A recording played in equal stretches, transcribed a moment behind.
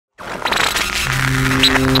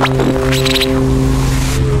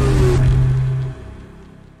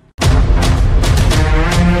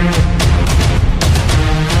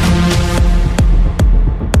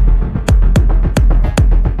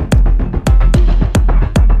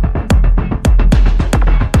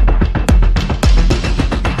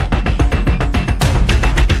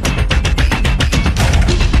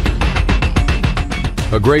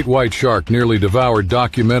great white shark nearly devoured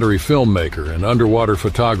documentary filmmaker and underwater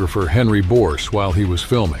photographer Henri Bource while he was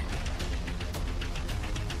filming.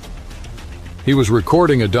 He was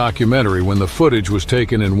recording a documentary when the footage was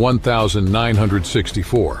taken in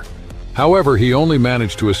 1964. However, he only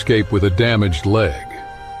managed to escape with a damaged leg.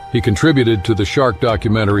 He contributed to the shark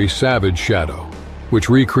documentary Savage Shadow, which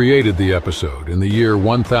recreated the episode in the year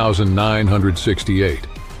 1968.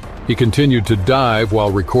 He continued to dive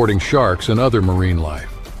while recording sharks and other marine life.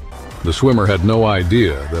 The swimmer had no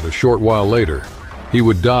idea that a short while later, he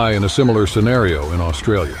would die in a similar scenario in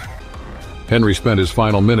Australia. Henri spent his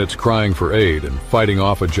final minutes crying for aid and fighting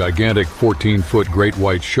off a gigantic 14-foot great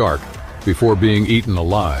white shark before being eaten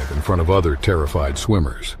alive in front of other terrified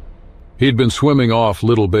swimmers. He'd been swimming off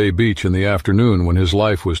Little Bay Beach in the afternoon when his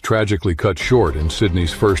life was tragically cut short in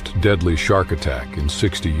Sydney's first deadly shark attack in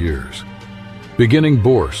 60 years. Beginning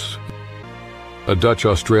Bource, a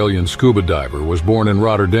Dutch-Australian scuba diver, was born in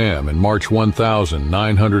Rotterdam in March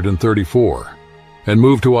 1934 and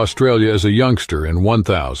moved to Australia as a youngster in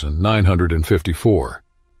 1954.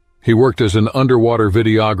 He worked as an underwater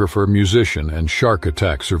videographer, musician, and shark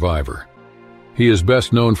attack survivor. He is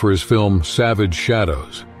best known for his film Savage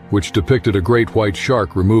Shadows, which depicted a great white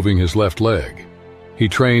shark removing his left leg. He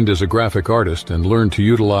trained as a graphic artist and learned to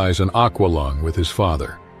utilize an aqualung with his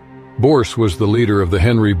father. Bource was the leader of the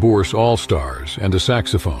Henri Bource All-Stars and a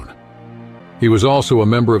saxophone. He was also a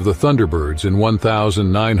member of the Thunderbirds in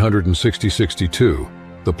 1960-62,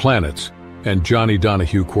 the Planets, and Johnny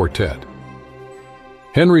Donahue Quartet.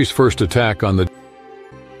 Henri's first attack on the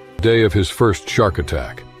day of his first shark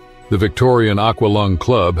attack. The Victorian Aqualung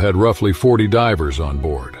Club had roughly 40 divers on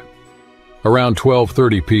board. Around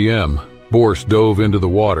 12:30 p.m., Bource dove into the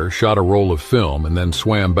water, shot a roll of film, and then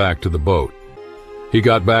swam back to the boat. He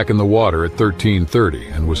got back in the water at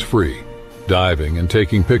 13:30 and was free, diving and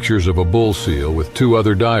taking pictures of a bull seal with two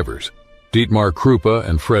other divers, Dietmar Krupa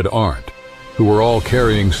and Fred Arndt, who were all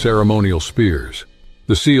carrying ceremonial spears.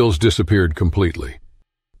 The seals disappeared completely.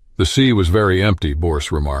 The sea was very empty, Bource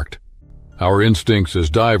remarked. Our instincts as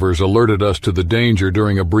divers alerted us to the danger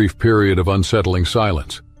during a brief period of unsettling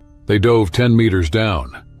silence. They dove 10 meters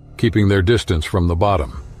down, keeping their distance from the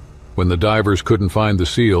bottom. When the divers couldn't find the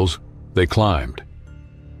seals, they climbed.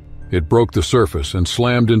 It broke the surface and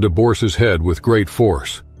slammed into Bource's head with great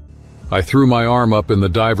force. I threw my arm up in the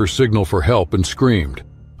diver's signal for help and screamed.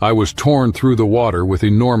 I was torn through the water with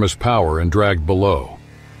enormous power and dragged below.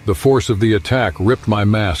 The force of the attack ripped my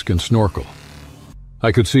mask and snorkel.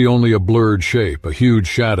 I could see only a blurred shape, a huge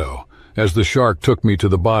shadow, as the shark took me to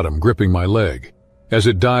the bottom, gripping my leg. As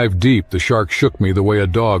it dived deep, the shark shook me the way a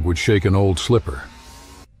dog would shake an old slipper.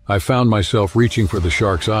 I found myself reaching for the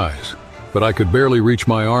shark's eyes, but I could barely reach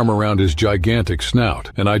my arm around his gigantic snout,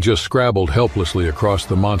 and I just scrabbled helplessly across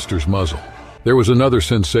the monster's muzzle. There was another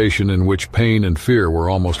sensation in which pain and fear were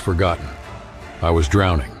almost forgotten. I was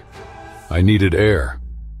drowning. I needed air,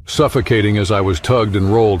 suffocating as I was tugged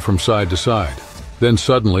and rolled from side to side. Then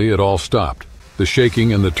suddenly it all stopped. The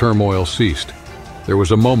shaking and the turmoil ceased. There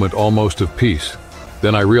was a moment almost of peace.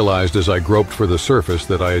 Then I realized as I groped for the surface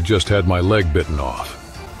that I had just had my leg bitten off.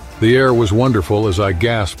 The air was wonderful as I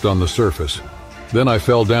gasped on the surface. Then I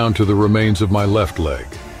fell down to the remains of my left leg.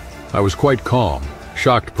 I was quite calm,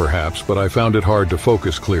 shocked perhaps, but I found it hard to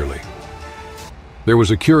focus clearly. There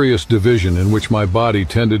was a curious division in which my body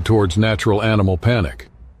tended towards natural animal panic,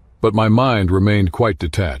 but my mind remained quite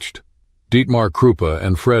detached. Dietmar Krupa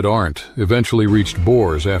and Fred Arndt eventually reached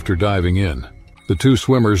Bource after diving in. The two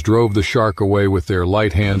swimmers drove the shark away with their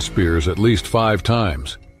light hand spears at least 5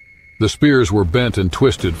 times. The spears were bent and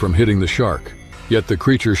twisted from hitting the shark, yet the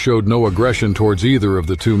creature showed no aggression towards either of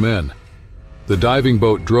the two men. The diving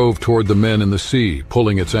boat drove toward the men in the sea,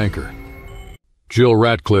 pulling its anchor. Jill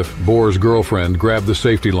Ratcliffe, Bource's girlfriend, grabbed the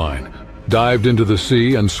safety line, dived into the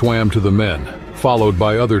sea and swam to the men, followed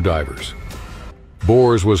by other divers.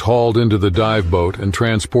 Bource was hauled into the dive boat and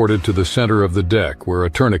transported to the center of the deck, where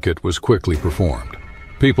a tourniquet was quickly performed.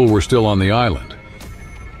 People were still on the island.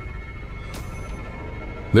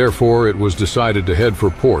 Therefore, it was decided to head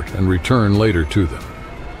for port and return later to them.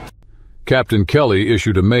 Captain Kelly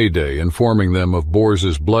issued a mayday informing them of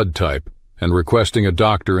Bource's blood type and requesting a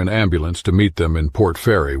doctor and ambulance to meet them in Port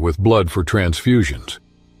Fairy with blood for transfusions.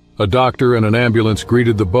 A doctor and an ambulance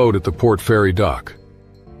greeted the boat at the Port Fairy dock.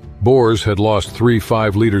 Bource had lost 3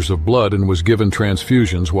 5-liters of blood and was given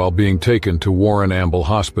transfusions while being taken to Warren Amble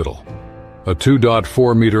Hospital. A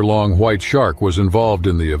 2.4-meter-long white shark was involved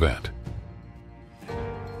in the event.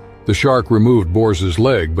 The shark removed Bource's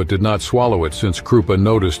leg but did not swallow it since Krupa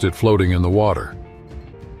noticed it floating in the water.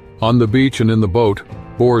 On the beach and in the boat,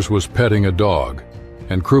 Bource was petting a dog,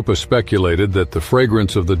 and Krupa speculated that the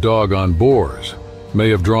fragrance of the dog on Bource may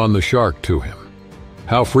have drawn the shark to him.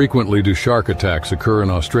 How frequently do shark attacks occur in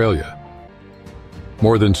Australia?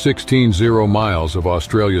 More than 16 miles of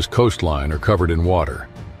Australia's coastline are covered in water,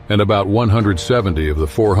 and about 170 of the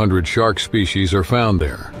 400 shark species are found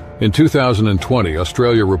there. In 2020,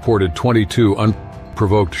 Australia reported 22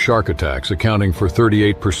 unprovoked shark attacks, accounting for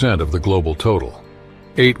 38% of the global total.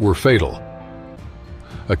 8 were fatal,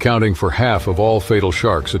 accounting for half of all fatal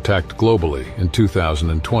sharks attacked globally in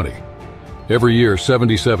 2020. Every year,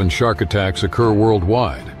 77 shark attacks occur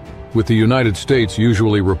worldwide, with the United States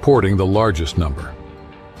usually reporting the largest number.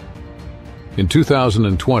 In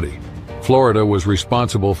 2020, Florida was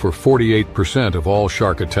responsible for 48% of all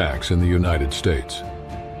shark attacks in the United States.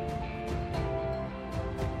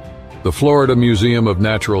 The Florida Museum of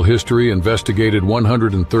Natural History investigated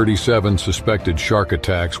 137 suspected shark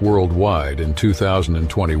attacks worldwide in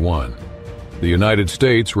 2021. The United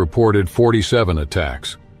States reported 47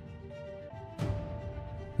 attacks,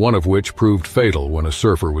 one of which proved fatal when a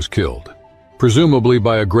surfer was killed, presumably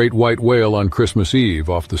by a great white whale on Christmas Eve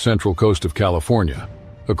off the central coast of California,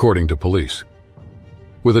 according to police.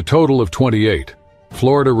 With a total of 28,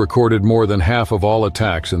 Florida recorded more than half of all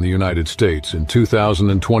attacks in the United States in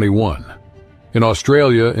 2021. In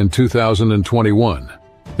Australia in 2021,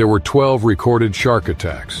 there were 12 recorded shark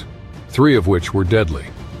attacks, 3 of which were deadly.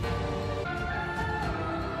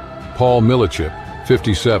 Paul Millichip,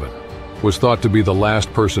 57, was thought to be the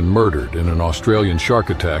last person murdered in an Australian shark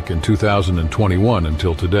attack in 2021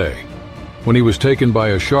 until today, when he was taken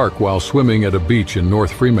by a shark while swimming at a beach in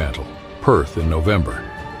North Fremantle, Perth, in November,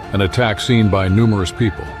 an attack seen by numerous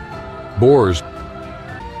people. Bource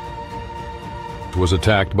was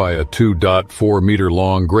attacked by a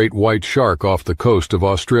 2.4-meter-long great white shark off the coast of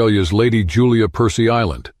Australia's Lady Julia Percy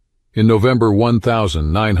Island in November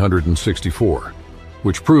 1964,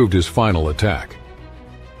 which proved his final attack.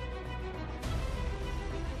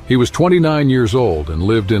 He was 29 years old and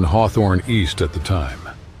lived in Hawthorne East at the time.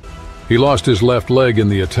 He lost his left leg in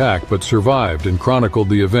the attack but survived and chronicled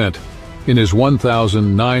the event in his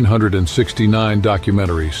 1969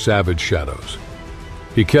 documentary Savage Shadows.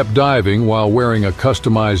 He kept diving while wearing a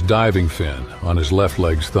customized diving fin on his left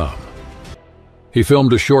leg's thumb. He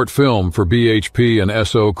filmed a short film for BHP and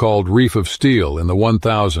SO called Reef of Steel in the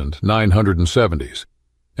 1970s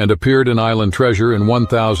and appeared in Island Treasure in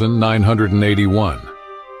 1981.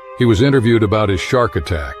 He was interviewed about his shark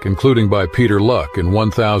attack, including by Peter Luck in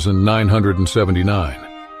 1979.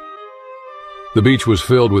 The beach was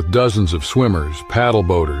filled with dozens of swimmers, paddle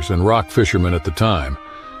boaters, and rock fishermen at the time,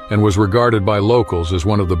 and was regarded by locals as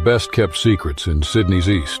one of the best-kept secrets in Sydney's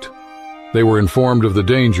East. They were informed of the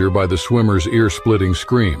danger by the swimmers' ear-splitting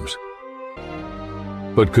screams,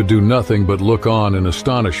 but could do nothing but look on in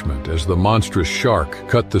astonishment as the monstrous shark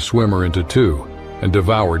cut the swimmer into two and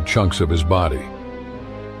devoured chunks of his body.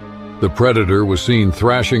 The predator was seen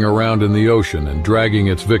thrashing around in the ocean and dragging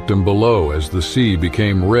its victim below as the sea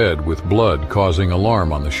became red with blood, causing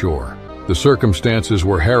alarm on the shore. The circumstances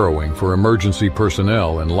were harrowing for emergency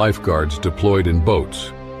personnel and lifeguards deployed in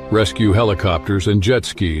boats, rescue helicopters, and jet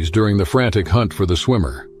skis during the frantic hunt for the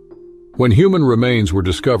swimmer. When human remains were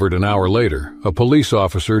discovered an hour later, a police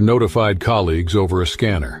officer notified colleagues over a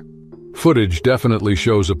scanner. Footage definitely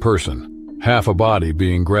shows a person, half a body,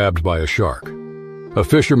 being grabbed by a shark. A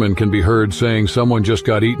fisherman can be heard saying someone just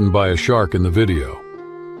got eaten by a shark in the video.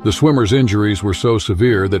 The swimmer's injuries were so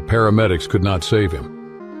severe that paramedics could not save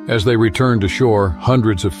him. As they returned to shore,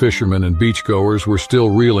 hundreds of fishermen and beachgoers were still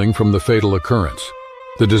reeling from the fatal occurrence.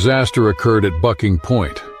 The disaster occurred at Bucking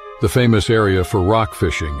Point, the famous area for rock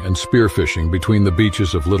fishing and spearfishing between the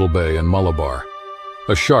beaches of Little Bay and Malabar.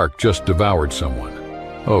 A shark just devoured someone.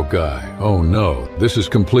 Oh, Guy, oh no, this is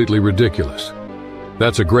completely ridiculous.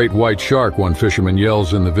 That's a great white shark, one fisherman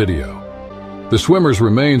yells in the video. The swimmer's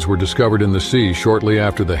remains were discovered in the sea shortly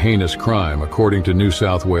after the heinous crime, according to New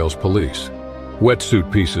South Wales police.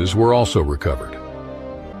 Wetsuit pieces were also recovered.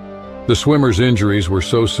 The swimmer's injuries were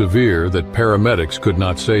so severe that paramedics could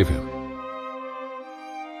not save him.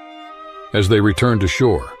 As they returned to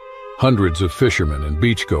shore, hundreds of fishermen and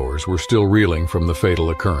beachgoers were still reeling from the fatal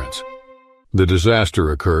occurrence. The disaster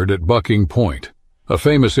occurred at Bucking Point, a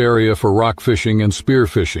famous area for rock fishing and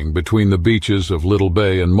spearfishing between the beaches of Little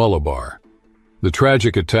Bay and Malabar. The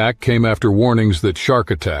tragic attack came after warnings that shark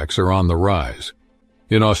attacks are on the rise.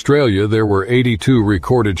 In Australia, there were 82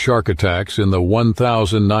 recorded shark attacks in the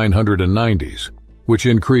 1990s, which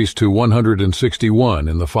increased to 161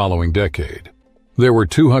 in the following decade. There were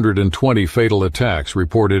 220 fatal attacks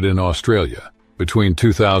reported in Australia between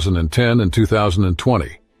 2010 and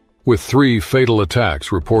 2020, with 3 fatal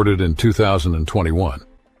attacks reported in 2021.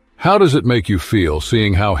 How does it make you feel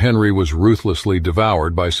seeing how Henri was ruthlessly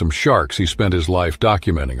devoured by some sharks he spent his life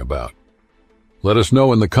documenting about? Let us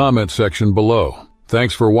know in the comment section below.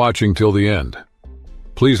 Thanks for watching till the end.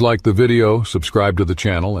 Please like the video, subscribe to the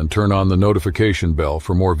channel, and turn on the notification bell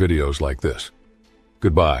for more videos like this.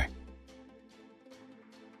 Goodbye.